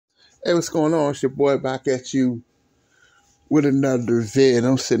Hey, what's going on? It's your boy back at you with another vid.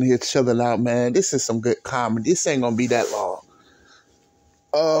 I'm sitting here chilling out, man. This is some good comedy. This ain't gonna be that long.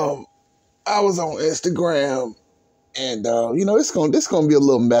 I was on Instagram, and this gonna be a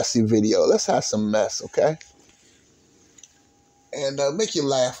little messy video. Let's have some mess, okay? And make you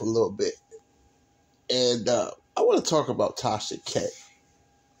laugh a little bit. And I want to talk about Tasha K,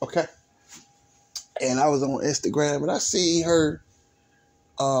 okay? And I was on Instagram, and I see her.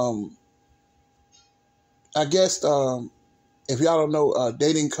 I guess if y'all don't know,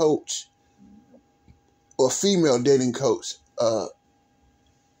 dating coach or female dating coach,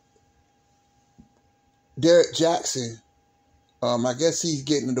 Derrick Jaxn, I guess he's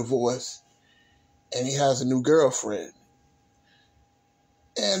getting a divorce and he has a new girlfriend.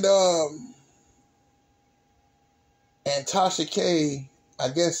 And Tasha K, I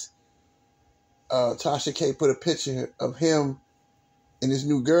guess Tasha K put a picture of him and his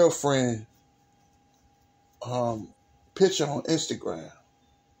new girlfriend picture on Instagram.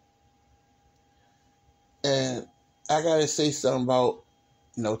 And I gotta say something about,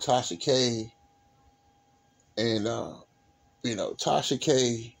 Tasha K. And Tasha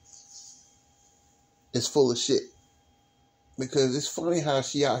K is full of shit. Because it's funny how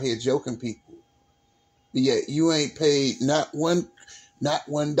she out here joking people. But yet you ain't paid not $1, not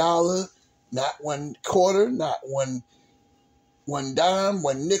 $1, not $0.25, not one dime,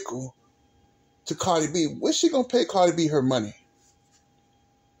 one nickel to Cardi B. When's she gonna pay Cardi B her money?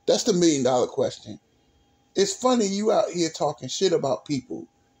 That's the $1 million question. It's funny you out here talking shit about people,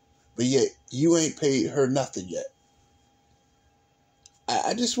 but yet you ain't paid her nothing yet.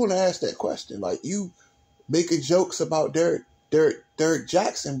 I just want to ask that question. Like, you making jokes about Derrick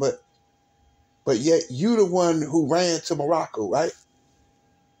Jaxn, but yet you the one who ran to Morocco, right?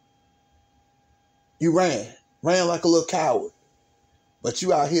 You ran like a little coward, but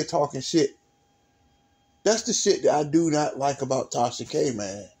you out here talking shit. That's the shit that I do not like about Tasha K,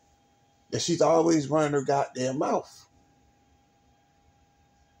 man. That she's always running her goddamn mouth.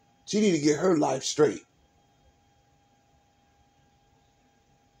 She need to get her life straight.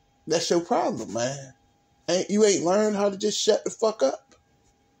 That's your problem, man. You ain't learned how to just shut the fuck up.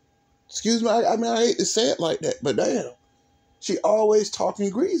 Excuse me, I hate to say it like that, but damn. She always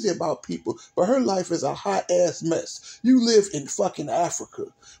talking greasy about people, but her life is a hot-ass mess. You live in fucking Africa,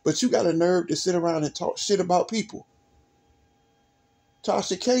 but you got a nerve to sit around and talk shit about people.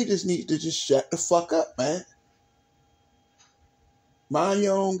 Tasha K just needs to just shut the fuck up, man. Mind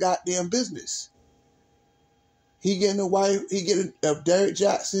your own goddamn business. He getting a wife, he getting a Derrick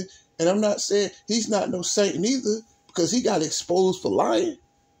Jaxn, and I'm not saying he's not no saint neither, because he got exposed for lying.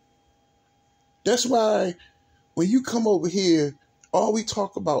 That's why when you come over here, all we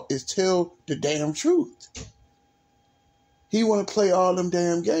talk about is tell the damn truth. He want to play all them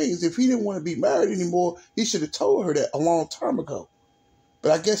damn games. If he didn't want to be married anymore, he should have told her that a long time ago.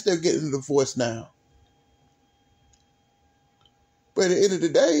 But I guess they're getting a divorce now. But at the end of the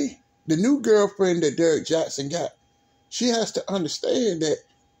day, the new girlfriend that Derrick Jaxn got, she has to understand that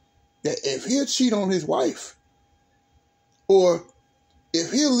if he'll cheat on his wife, or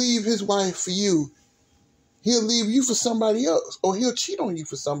if he'll leave his wife for you, he'll leave you for somebody else, or he'll cheat on you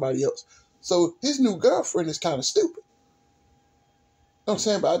for somebody else. So his new girlfriend is kind of stupid. You know what I'm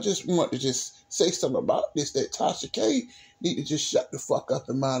saying? But I just want to just say something about this, that Tasha K need to just shut the fuck up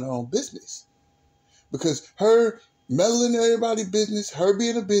and mind her own business. Because her meddling in everybody's business, her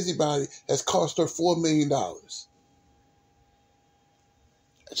being a busybody, has cost her $4 million. I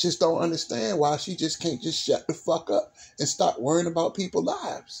just don't understand why she just can't just shut the fuck up and stop worrying about people's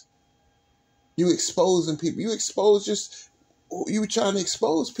lives. You exposing people. You trying to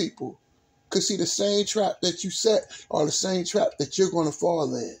expose people. Because see, the same trap that you set are the same trap that you're going to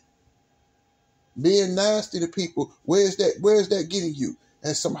fall in. Being nasty to people, where's that getting you?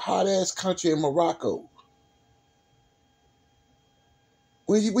 And some hot-ass country in Morocco.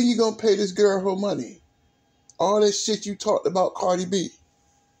 When you going to pay this girl her money? All that shit you talked about Cardi B.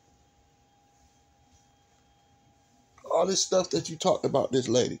 All this stuff that you talked about this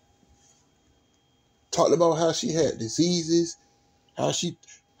lady. Talked about how she had diseases, how she,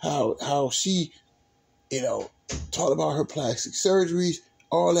 talked about her plastic surgeries,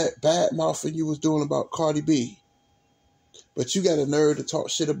 all that bad mouthing you was doing about Cardi B. But you got a nerve to talk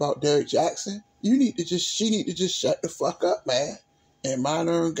shit about Derrick Jaxn? She need to just shut the fuck up, man, and mind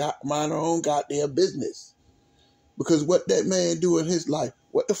her own goddamn business. Because what that man do in his life,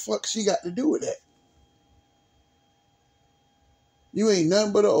 what the fuck she got to do with that? You ain't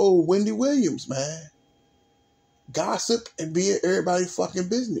nothing but an old Wendy Williams, man. Gossip and be in everybody's fucking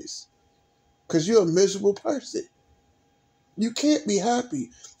business. Because you're a miserable person. You can't be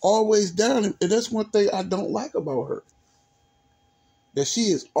happy. Always down. And that's one thing I don't like about her. That she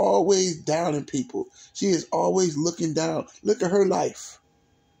is always down in people. She is always looking down. Look at her life.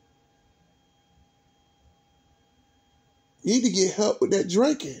 You need to get help with that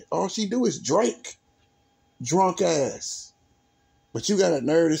drinking. All she do is drink. Drunk ass. But you got a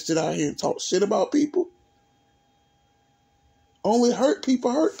nerve to sit out here and talk shit about people? Only hurt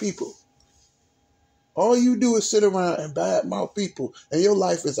people hurt people. All you do is sit around and badmouth people, and your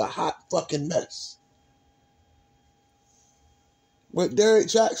life is a hot fucking mess. What Derrick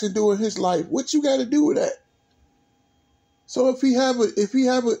Jaxn do in his life, what you got to do with that? So if he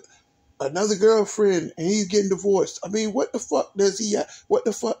have another girlfriend and he's getting divorced, I mean, what the fuck does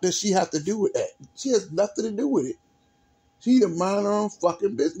she have to do with that? She has nothing to do with it. She need to mind her own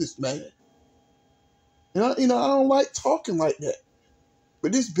fucking business, man. I don't like talking like that.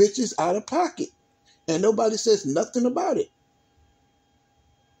 But this bitch is out of pocket. And nobody says nothing about it.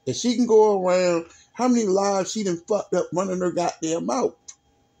 And she can go around, how many lives she done fucked up running her goddamn mouth.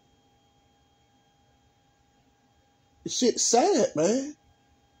 This shit's sad, man.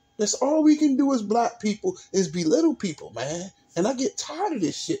 That's all we can do as black people is belittle people, man. And I get tired of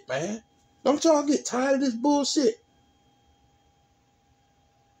this shit, man. Don't y'all get tired of this bullshit?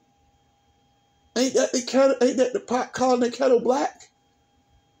 Ain't that the pot calling the kettle black?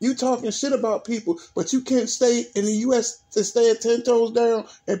 You talking shit about people, but you can't stay in the U.S. to stay at 10 toes down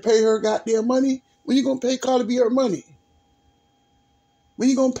and pay her goddamn money? When you gonna pay Cardi B her money? When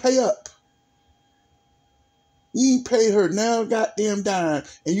you gonna pay up? You ain't pay her now goddamn dime,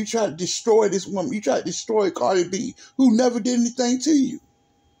 and you try to destroy this woman. You try to destroy Cardi B, who never did anything to you.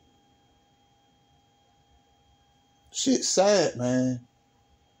 Shit's sad, man.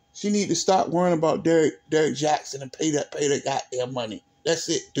 She need to stop worrying about Derrick Jaxn and pay that goddamn money. That's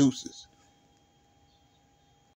it, deuces.